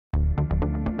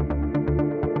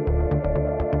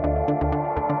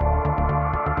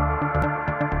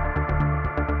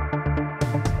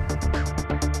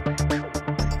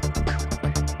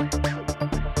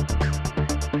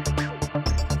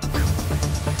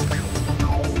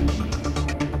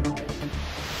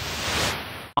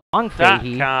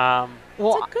Fahey. Well,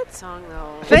 it's a good song,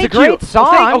 though. It's a great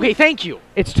song. Well, okay, thank you.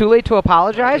 It's too late to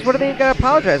apologize. What are they gonna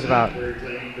apologize about?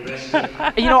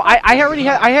 You know, I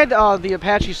had the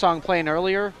Apache song playing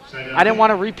earlier. I didn't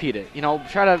want to repeat it. You know,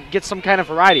 try to get some kind of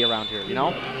variety around here. You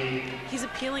know. He's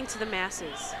appealing to the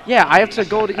masses. Yeah, I have to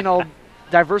go to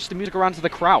diverse the music around to the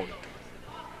crowd.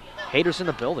 Haters in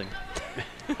the building.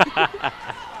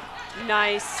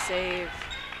 Nice save.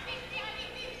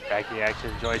 Back to the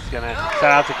action. Joyce going to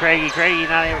set out to Craigie. Craigie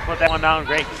not able to put that one down.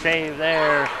 Great save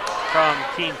there from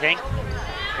Team Pink.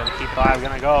 Going to keep 5.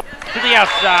 Going to go to the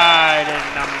outside.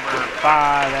 And number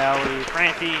 5, Ellie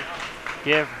Franti,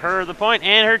 give her the point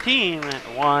and her team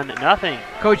 1-0.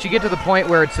 Coach, you get to the point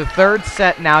where it's the third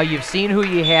set now. You've seen who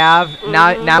you have.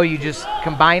 Now you just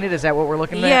combine it. Is that what we're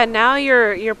looking at? Yeah, now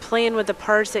you're playing with the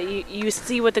parts that you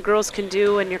see what the girls can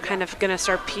do, and you're kind of going to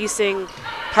start piecing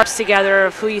parts together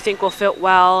of who you think will fit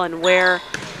well and where.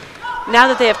 Now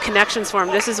that they have connections for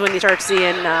them, this is when you start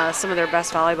seeing some of their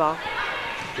best volleyball.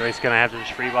 Joyce going to have to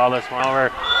just free ball this one over.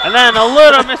 And then a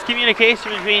little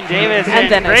miscommunication between Davis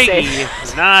and Craigie.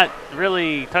 Not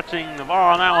really touching the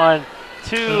ball on that one.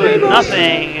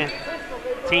 2-0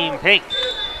 Team Pink.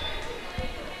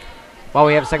 While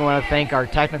we have a second, I want to thank our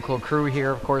technical crew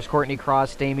here. Of course, Courtney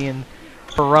Cross, Damian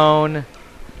Perrone,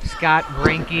 Scott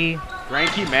Granke.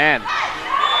 Granke, man.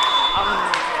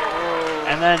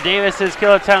 And then Davis's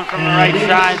kill attempt from the right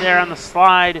side there on the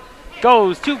slide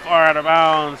goes too far out of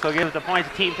bounds. So gives the point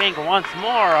to Team Pink once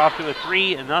more, off to a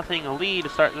 3-0 lead to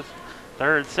start this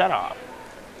third set off.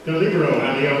 The libero,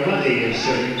 Alio Buddy, is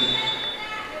serving.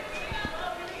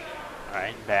 All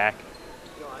right, back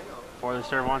for the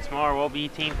serve once more will be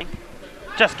Team Pink.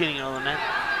 Just getting over the net.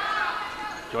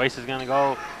 Joyce is going to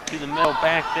go to the middle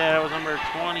back there. That was number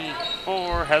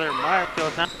 24, Heather Meyer, kill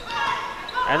attempt.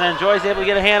 And then Joyce able to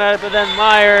get a hand at it, but then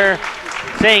Meyer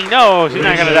saying no, she's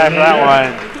not going to die for that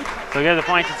one. So give the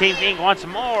point to Team Pink once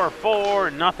more.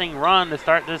 4-0 run to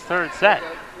start this third set.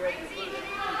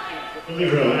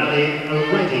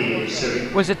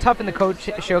 Was it tough in the coach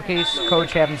showcase,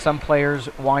 Coach, having some players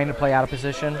wanting to play out of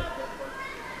position?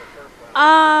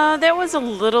 That was a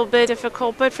little bit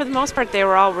difficult, but for the most part, they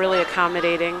were all really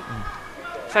accommodating.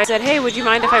 If I said, hey, would you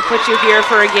mind if I put you here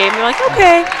for a game? You're like,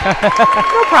 okay,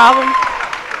 no problem.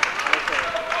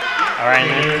 All right,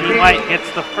 and then Team White gets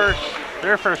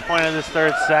their first point of this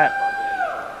third set.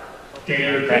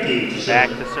 Back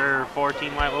to serve for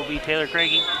Team White will be Taylor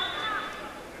Craigie.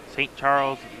 St.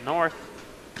 Charles North,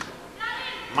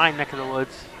 my neck of the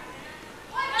woods.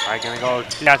 All right, gonna go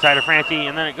to the outside of Franti,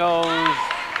 and then it goes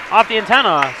off the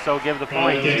antenna, so give the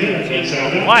point to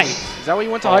Team White. Is that where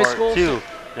you went to high school? 2.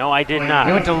 No, I did not.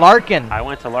 You went to Larkin. I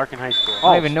went to Larkin High School. I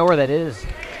don't even know where that is.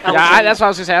 Yeah, that's what I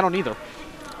was gonna say. I don't either.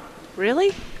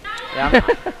 Really?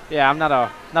 Yeah, I'm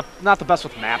not the best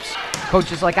with maps.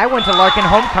 Coach is like, I went to Larkin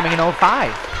Homecoming in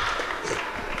 05.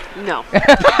 No.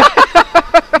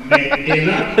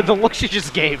 The look she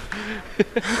just gave.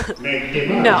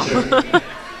 No.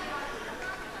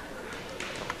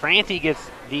 Franti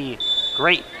gets the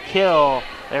great kill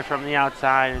there from the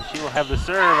outside, and she will have the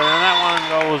serve, and then that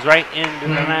one goes right into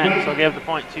the net, so give the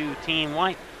point to Team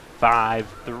White,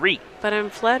 5-3. But I'm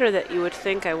flattered that you would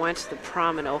think I went to the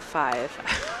prom in 05.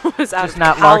 I was out Just of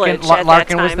not college Larkin. at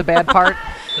Larkin that was time. the bad part?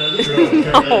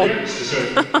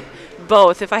 No.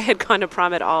 Both. If I had gone to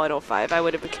prom at all at 05, I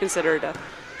would have been considered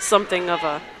something of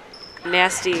a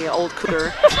nasty old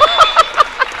cougar.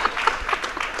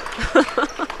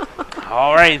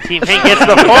 All right, Team Pink gets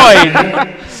the point,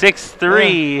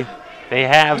 6-3. They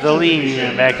have the lead,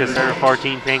 and back to serve for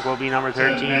Team Pink will be number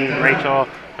 13, Rachel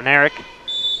Manerick.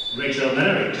 Rachel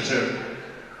Manerick to serve.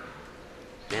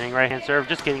 Standing right-hand serve,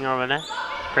 just getting over the net.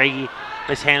 Craigie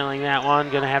mishandling that one,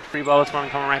 gonna have to free ball this one,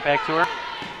 coming right back to her.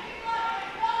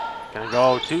 Gonna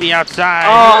go to the outside,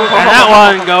 and that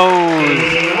one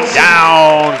goes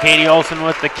down. Katie Olson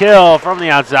with the kill from the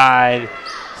outside.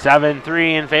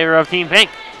 7-3 in favor of Team Pink.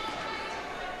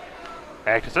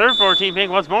 Back to serve for Team Pink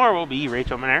once more will be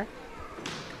Rachel Manerick.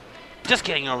 Just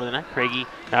getting over the net. Craigie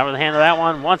now with the hand of that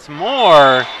one once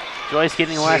more. Joyce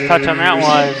getting the last touch on that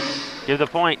one. Give the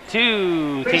point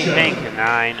to Team Pink,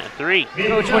 9-3.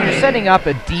 Coach, when you're setting up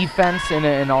a defense in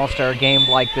an all-star game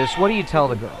like this, what do you tell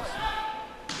the girls?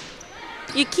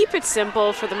 You keep it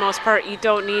simple for the most part. You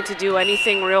don't need to do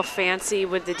anything real fancy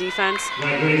with the defense.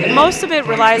 Most of it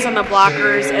relies on the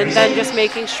blockers, and then just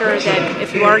making sure that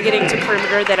if you are getting to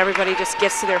perimeter, that everybody just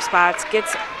gets to their spots,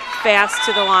 gets fast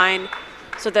to the line,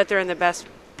 so that they're in the best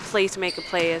place to make a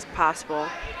play as possible.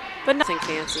 but nothing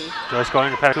fancy. Joyce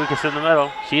going to Petakukas in the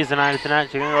middle. She's denied it tonight.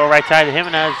 She's going to go right side to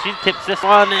Jimenez. She tips this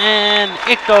one, and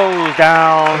it goes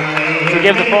down to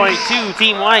give the point to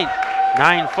Team White.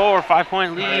 9-4,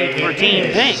 5-point lead for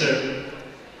Team Pink.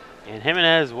 And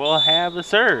Jimenez will have the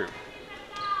serve.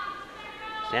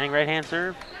 Standing right-hand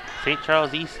serve, St.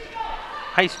 Charles East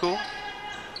High School.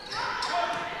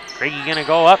 Craigie going to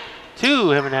go up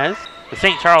to Jimenez. The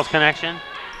St. Charles connection.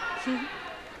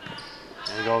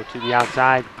 They go to the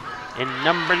outside. And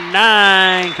number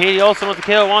 9, Katie Olson with the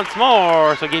kill once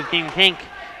more. So give Team Pink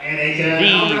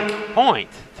the point,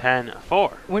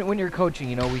 10-4. When you're coaching,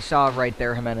 you know, we saw right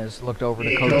there Jimenez looked over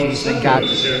the coaches and got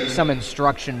some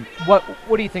instruction. What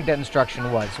do you think that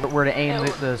instruction was? Where to aim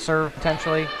the serve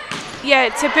potentially? Yeah,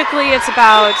 typically it's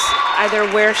about either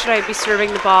where should I be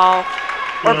serving the ball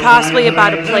or possibly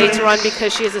about a play to run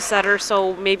because she is a setter,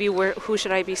 so maybe who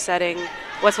should I be setting?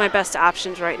 What's my best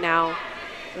options right now?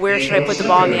 Where should I put the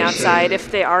ball on the outside? If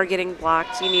they are getting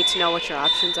blocked, you need to know what your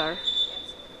options are.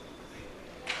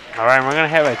 All right, we're going to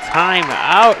have a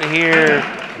timeout here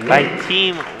by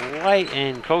Team White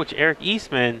and Coach Eric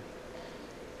Eastman.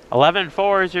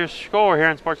 11-4 is your score here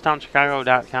on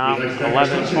SportsTownChicago.com.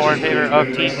 11-4 in favor of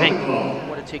Team Pink.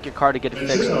 Want to take your car to get it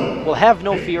fixed? Well, have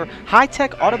no fear. High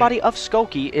Tech Auto Body of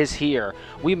Skokie is here.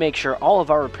 We make sure all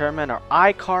of our repairmen are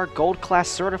I-CAR Gold Class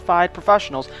certified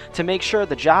professionals to make sure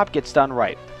the job gets done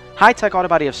right. High Tech Auto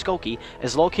Body of Skokie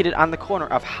is located on the corner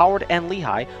of Howard and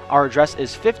Lehigh. Our address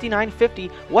is 5950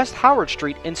 West Howard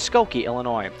Street in Skokie,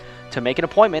 Illinois. To make an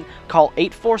appointment, call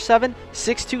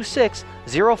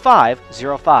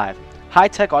 847-626-0505. High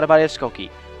Tech Auto Body of Skokie.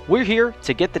 We're here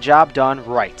to get the job done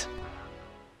right.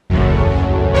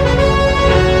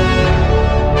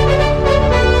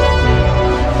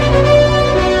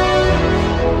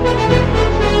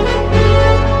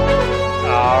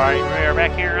 All right, we are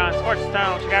back here on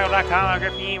SportsTownChicago.com.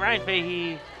 Griffey, Ryan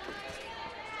Fahey,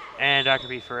 and Dr.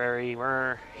 B. Ferrari.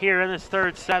 We're here in this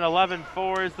third set.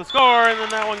 11-4 is the score, and then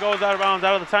that one goes out of bounds,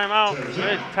 out of the timeout.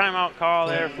 Good timeout call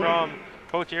there from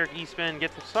Coach Eric Eastman.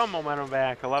 Gets some momentum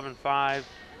back. 11-5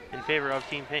 in favor of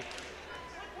Team Pink.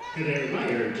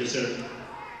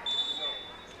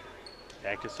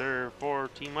 Back to serve for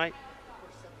Team White.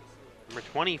 Number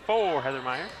 24, Heather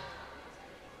Meyer.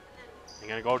 They're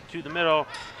going to go to the middle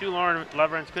to Lauren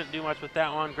Leverance. Couldn't do much with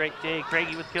that one. Great day.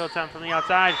 Craigie with kill attempt from the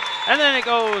outside. And then it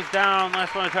goes down.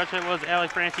 Last one to touch it was Allie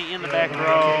Francie in the back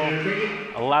row.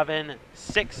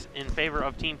 11-6 in favor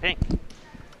of Team Pink.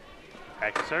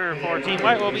 Back to serve for Team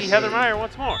White will be Heather Meyer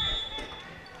once more.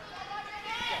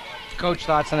 Coach,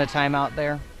 thoughts on the timeout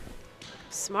there?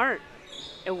 Smart.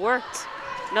 It worked.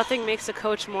 Nothing makes a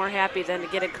coach more happy than to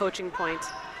get a coaching point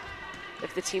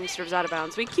if the team serves out of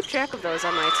bounds. We keep track of those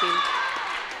on my team.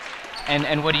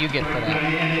 And what do you get for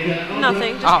that?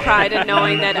 Nothing, just pride in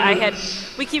knowing that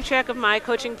we keep track of my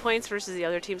coaching points versus the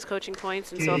other team's coaching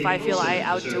points, and so if I feel I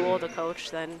outduel the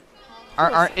coach, then...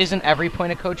 Isn't every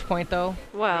point a coach point, though?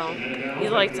 Well, you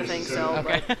like to think so,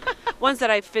 okay. But ones that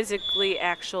I physically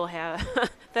have,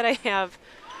 that I have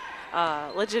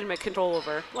legitimate control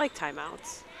over, like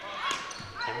timeouts.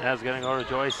 Jimenez going to go to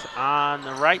Joyce on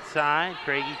the right side.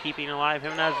 Craigie keeping it alive.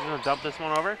 Jimenez is going to dump this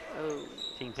one over. Oh.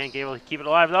 Team Pink able to keep it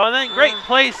alive, though. And then great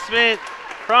placement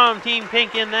from Team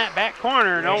Pink in that back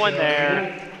corner. No one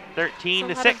there.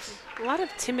 13-6. A lot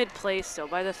of timid play still.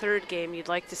 By the third game, you'd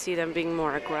like to see them being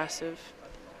more aggressive.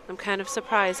 I'm kind of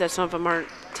surprised that some of them aren't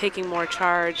taking more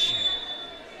charge.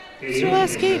 It's your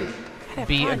last game.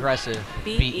 Be aggressive.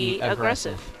 Be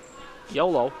aggressive.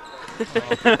 YOLO.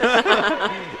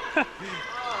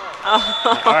 All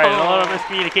right, a little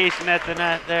miscommunication at the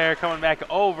net there, coming back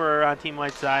over on Team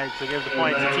White's side. So give the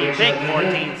point to Team Pink,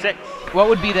 14-6. What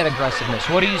would be that aggressiveness?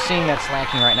 What are you seeing that's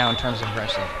lacking right now in terms of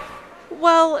aggressive?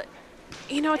 Well,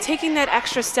 you know, taking that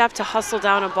extra step to hustle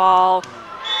down a ball,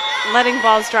 letting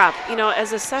balls drop. You know,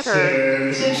 as a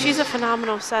setter, she's a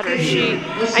phenomenal setter.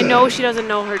 I know she doesn't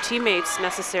know her teammates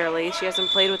necessarily. She hasn't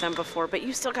played with them before, but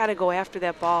you still got to go after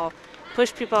that ball,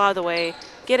 push people out of the way,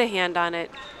 get a hand on it,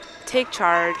 take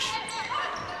charge,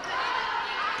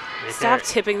 stop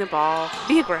tipping the ball,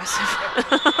 be aggressive.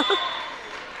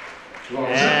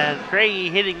 And Craigie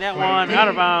hitting that one out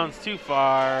of bounds too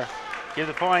far. Give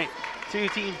the point to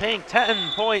Team Pink,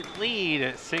 10-point lead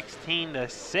at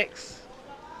 16-6.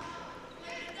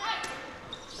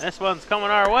 This one's coming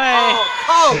our way.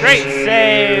 Oh, great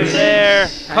save there.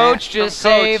 Coach just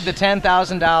saved the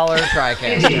 $10,000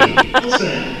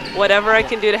 TriCast. Whatever I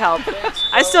can do to help.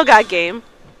 I still got game.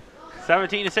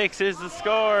 17-6 is the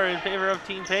score in favor of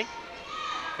Team Pink.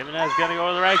 Jimenez going to go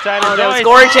to the right side. Oh, of that was Joyce.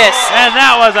 gorgeous. And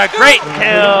that was a great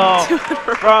kill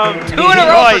from 2 in a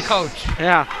row for Joyce. Coach.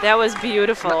 Yeah. That was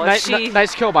beautiful.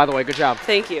 Nice kill, by the way. Good job.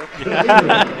 Thank you.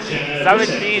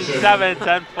 17-7,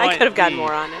 10 point I could have gotten lead.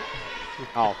 more on it.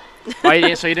 Oh. So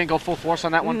you didn't go full force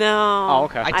on that one? No. Oh,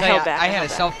 okay. I tell held you, back. I had held a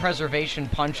back. self-preservation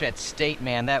punch at state,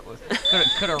 man. That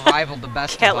could have rivaled the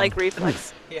best of Cat-like them.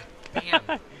 reflex. Yeah.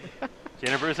 Bam.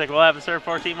 Jenna Brusick will have the serve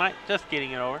for Team White, just getting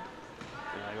it over.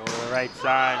 Gonna go to the right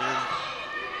side, and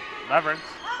Leverance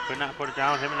could not put it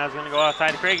down. Jimenez going to go outside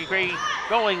to Craigie. Craigie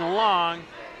going long.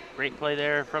 Great play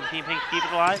there from Team Pink to keep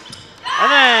it alive.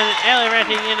 And then Allie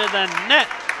ranting into the net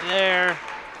there.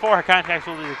 4 contacts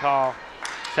will be the call.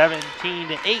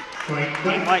 17-8. Team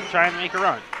White trying to make a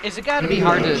run. Is it got to be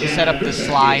hard to set up the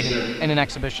slide in an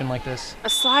exhibition like this? A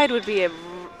slide would be an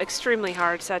extremely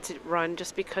hard set to run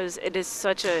just because it is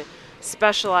such a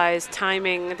specialized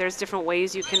timing. There's different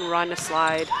ways you can run a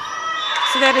slide.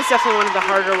 So that is definitely one of the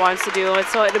harder ones to do. And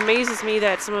so it amazes me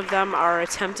that some of them are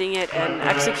attempting it and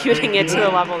executing it to the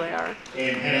level they are.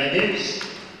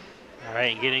 All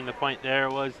right, getting the point there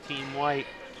was Team White.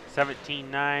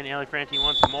 17-9. Allie Franti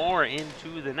once more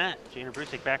into the net. Jana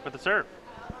Brusick back with the serve.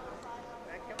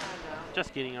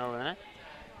 Just getting over the net.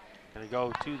 Going to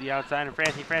go to the outside, and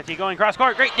Franti going cross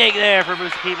court. Great dig there for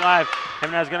Brusick to keep it alive.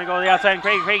 Jimenez going to go to the outside, and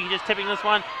Craigie just tipping this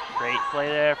one. Great play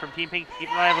there from Team Pink to keep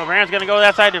it alive. LeBron's going to go to the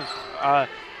outside to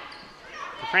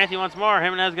Franti once more.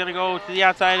 Jimenez going to go to the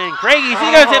outside, and Craigie's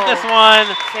going to tip this one.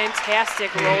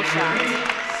 Fantastic roll shot.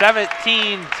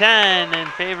 17-10 in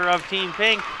favor of Team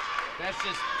Pink. That's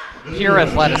just pure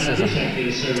athleticism.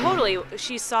 Totally.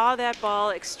 She saw that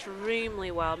ball extremely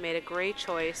well, made a great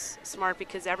choice. Smart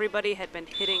because everybody had been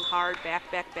hitting hard, back,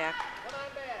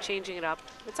 changing it up.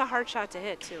 It's a hard shot to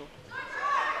hit, too.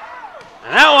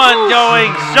 And that one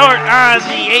going short on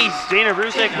the ace. Jana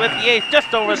Brusick with the ace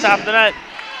just over the top of the net.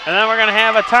 And then we're going to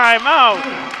have a timeout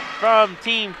from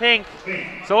Team Pink.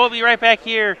 So we'll be right back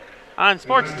here on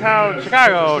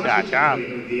SportsTownChicago.com.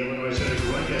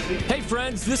 Hey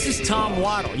friends, this is Tom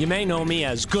Waddle. You may know me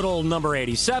as good old number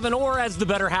 87 or as the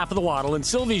better half of the Waddle and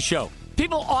Sylvie show.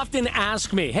 People often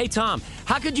ask me, hey Tom,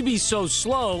 how could you be so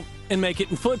slow and make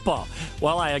it in football?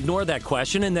 Well, I ignore that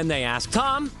question and then they ask,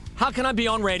 Tom, how can I be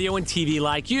on radio and TV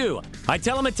like you? I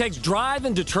tell them it takes drive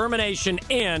and determination,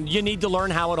 and you need to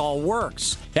learn how it all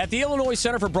works. At the Illinois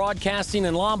Center for Broadcasting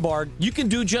in Lombard, you can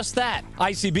do just that.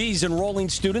 ICB is enrolling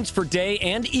students for day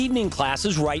and evening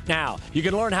classes right now. You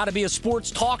can learn how to be a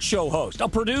sports talk show host, a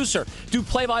producer, do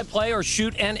play-by-play, or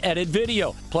shoot and edit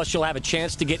video. Plus, you'll have a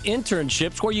chance to get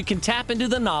internships where you can tap into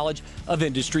the knowledge of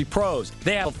industry pros.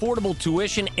 They have affordable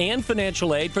tuition and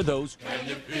financial aid for those.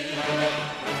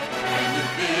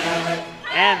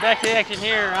 And back to the action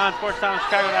here on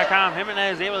SportsTownChicago.com.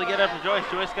 Jimenez able to get up to Joyce.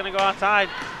 Joyce going to go outside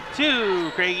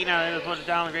to Craigie. Now they're going to put it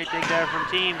down. A great dig there from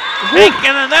Team Pink.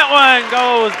 And then that one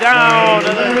goes down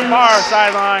to the far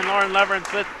sideline. Lauren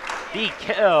Leverance with the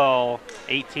kill.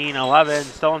 18-11.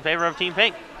 Still in favor of Team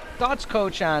Pink. Thoughts,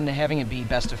 Coach, on having it be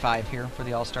best of 5 here for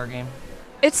the All-Star game?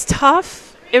 It's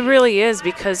tough. It really is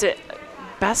because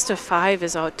best of 5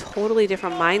 is a totally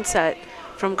different mindset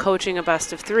from coaching a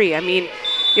best of 3. I mean,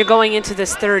 you're going into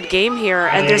this third game here,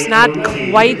 and there's not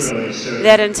quite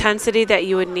that intensity that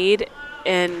you would need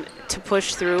and to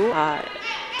push through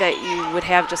that you would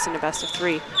have just in a best of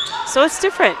 3. So it's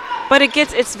different, but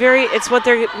it's what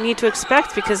they need to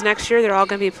expect because next year they're all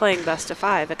going to be playing best of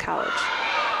 5 at college.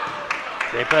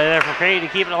 They play there from Craigie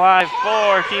to keep it alive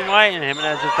for Team White, and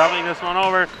Jimenez just doubling this one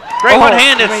over. Great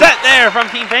one-handed set there from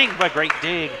Team Pink, but great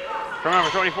dig from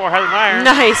number 24, Heather Meyer.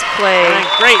 Nice play. And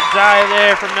great dive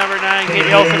there from number 9,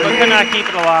 Katie Olsen, but could not keep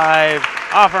it alive.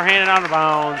 Off her hand and on the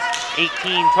bounds.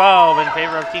 18-12 in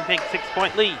favor of Team Pink,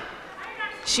 6-point lead.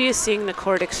 She is seeing the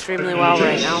court extremely well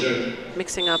right now,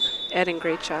 mixing up, adding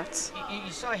great shots.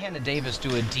 You saw Hannah Davis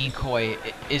do a decoy.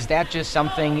 Is that just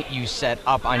something you set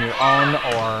up on your own,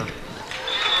 or?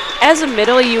 As a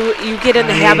middle, you get in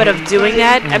the habit of doing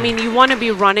that. I mean, you want to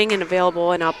be running and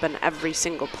available and up in every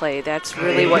single play. That's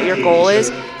really what your goal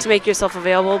is, to make yourself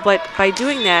available. But by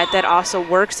doing that, that also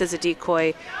works as a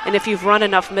decoy. And if you've run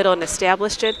enough middle and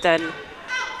established it, then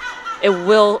it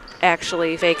will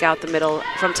actually fake out the middle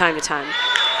from time to time.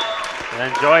 And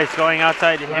then Joyce going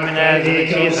outside to Jimenez, and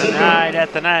she is denied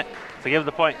at the net. So give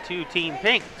the point to Team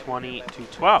Pink,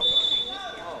 20-12.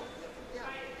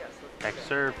 Next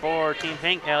serve for Team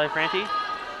Pink, Allie Franti.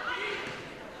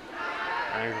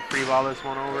 Trying to free ball this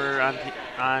one over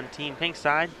on Team Pink's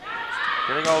side.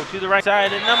 Gonna go to the right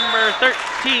side at number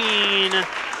 13,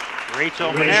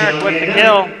 Rachel Manerick with the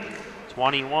kill.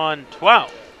 21-12.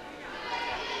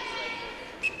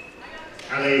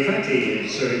 Allie Franti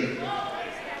is serving.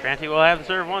 Franti will have the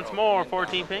serve once more for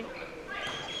Team Pink.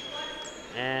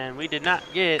 And we did not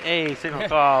get a signal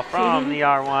call from the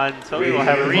R1, so we will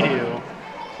have a redo.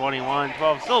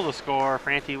 21-12, still the score.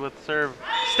 Franti with the serve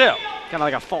still. Kind of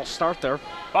like a false start there.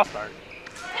 False start.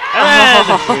 And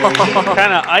then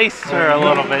kind of iced her a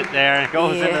little bit there, and it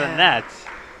goes into the nets.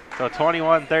 So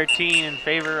 21-13 in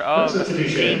favor of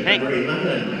Team Pink.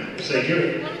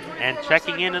 And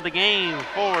checking into the game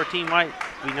for Team White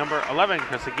will be number 11,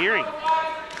 Chris Aguirre.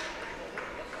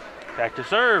 Back to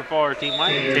serve for Team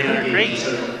White, Taylor Craigie.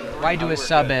 Why do a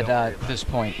sub at this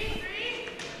point?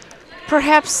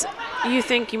 Perhaps you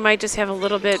think you might just have a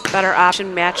little bit better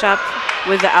option matchup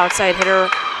with the outside hitter.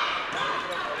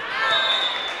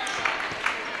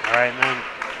 All right, and then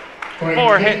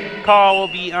 4-hit call will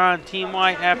be on Team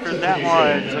White after that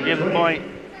one. So give the point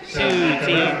to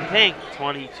Team Pink,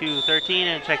 22-13,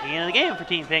 and checking into the game for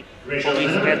Team Pink will be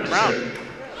Samantha Brown.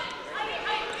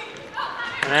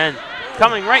 And then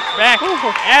coming right back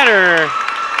at her,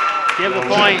 give the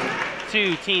point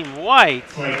to Team White.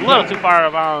 A little too far out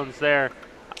of bounds there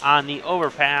on the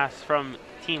overpass from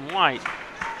Team White,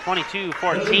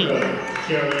 22-14.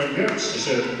 Carolyn Yerkes to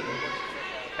serve.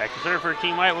 Back to serve for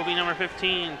Team White will be number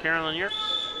 15, Carolyn Yerkes.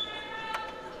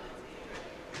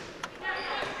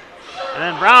 And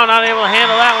then Brown not able to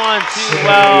handle that one too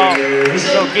well,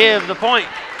 so give the point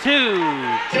to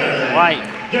Team White,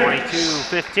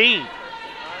 22-15.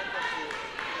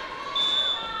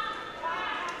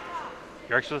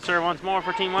 Yerkes with the serve once more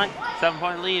for Team White,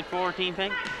 7-point lead for Team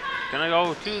Pink. Gonna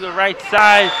go to the right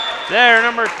side there,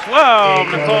 number 12,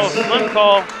 Nicole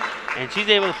Slimcole. And she's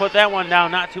able to put that one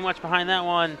down, not too much behind that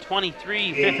one,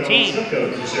 23-15.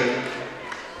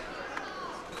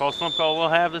 Nicole Slimcole will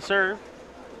have the serve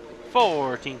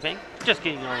for Team Pink. Just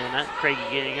getting over the net. Craigie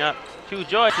getting up to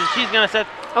Joyce, and she's going to set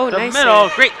the nice middle.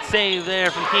 save. Great save there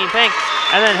from Team Pink.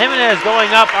 And then Jimenez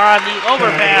going up on the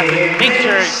overpass. Make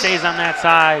sure it stays on that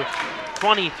side.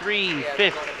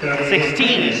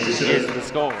 23-16 is the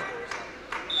score.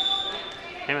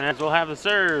 Jimenez will have the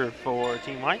serve for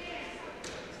Team White.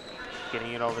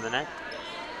 Getting it over the net.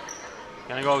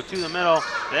 Gonna go to the middle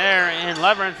there in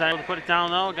Leverance. Not able to put it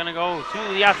down though. Gonna go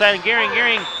to the outside and Gearing.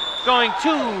 Gearing going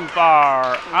too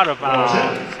far out of bounds.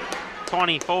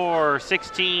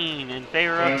 24-16 in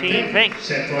favor of Team Pink.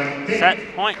 Set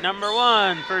point number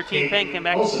 1 for Team Pink and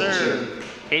back to serve.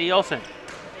 Katie Olsen.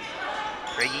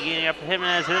 Craigie getting up to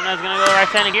Jimenez. Jimenez gonna go right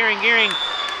side and Gearing. Gearing.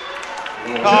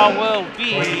 Call will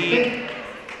be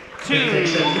to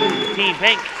Team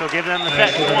Pink, so give them the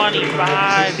set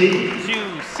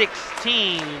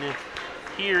 25-16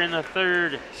 here in the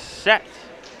third set.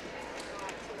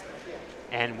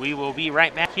 And we will be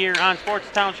right back here on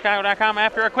SportsTownChicago.com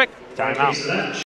after a quick timeout.